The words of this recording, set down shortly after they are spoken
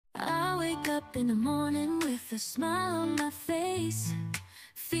wake up in the morning with a smile on my face,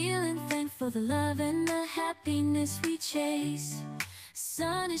 feeling thankful for the love and the happiness we chase.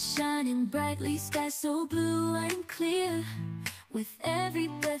 Sun is shining brightly, sky so blue and clear. With every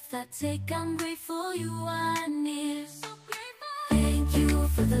breath I take, I'm grateful you are near. Thank you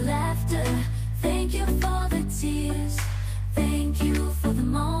for the laughter, thank you for the tears, thank you for the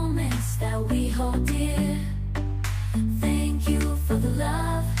moments that we hold dear. Thank you for the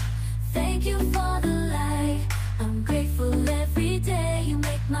love, thank you for the light. I'm grateful every day, you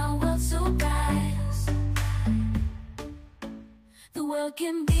make my world so bright. The world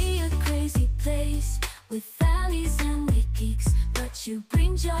can be a crazy place with valleys and with peaks, but you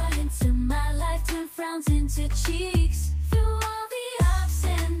bring joy into my life, turn frowns into cheeks. Through all the ups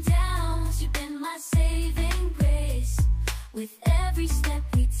and downs, you've been my saving grace. With every step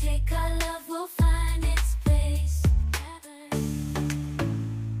we take, our love will find its place.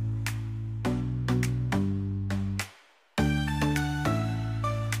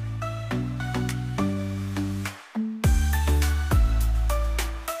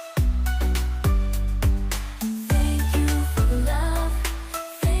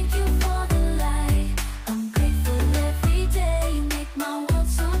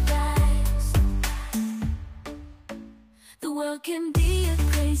 Can be a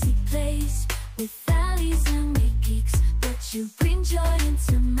crazy place with valleys and with peaks, but you bring joy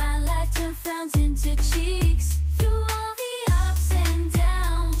into my life, turn frowns into